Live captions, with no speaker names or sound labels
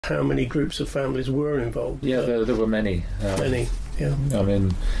how many groups of families were involved. Yeah, there were many. Many, yeah. I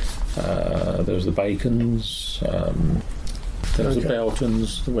mean, there was the Bacons, there was the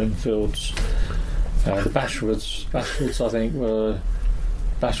Beltons, the Wingfields, the Bashwoods. Bashwoods, I think, were...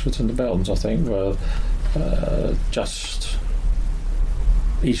 Bashwoods and the Beltons, I think, were just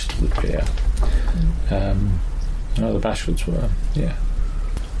east of the pier. The Bashwoods were, yeah.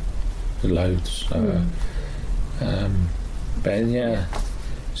 The loads. But yeah,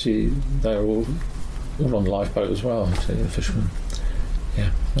 see, they were all on the lifeboat as well, see, the fishermen.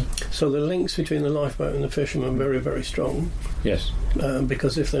 Yeah. So the links between the lifeboat and the fishermen are very, very strong. Yes.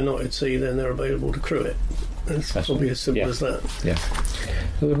 Because if they're not at sea, then they're available to crew it. That's probably as simple as that. Yeah.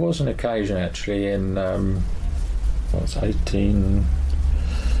 So there was an occasion actually in and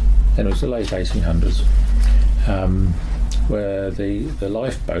it was the late 1800s, where the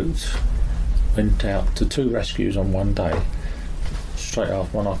lifeboat went out to 2 rescues on one day, straight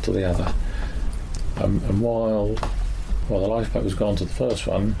off, one after the other. And while the lifeboat was gone to the first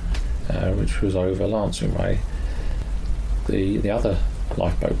one, which was over Lancing Way, the other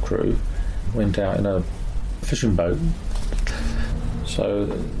lifeboat crew went out in a fishing boat. So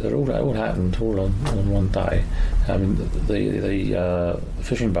it all happened all on one day. I mean, the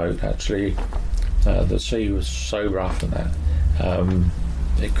fishing boat actually, the sea was so rough and that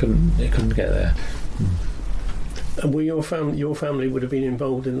it couldn't get there. And were your family would have been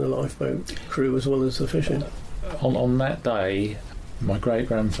involved in the lifeboat crew as well as the fishing? On that day, my great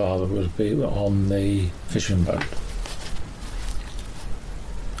grandfather would be on the fishing boat,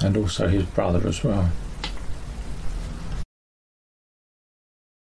 and also his brother as well.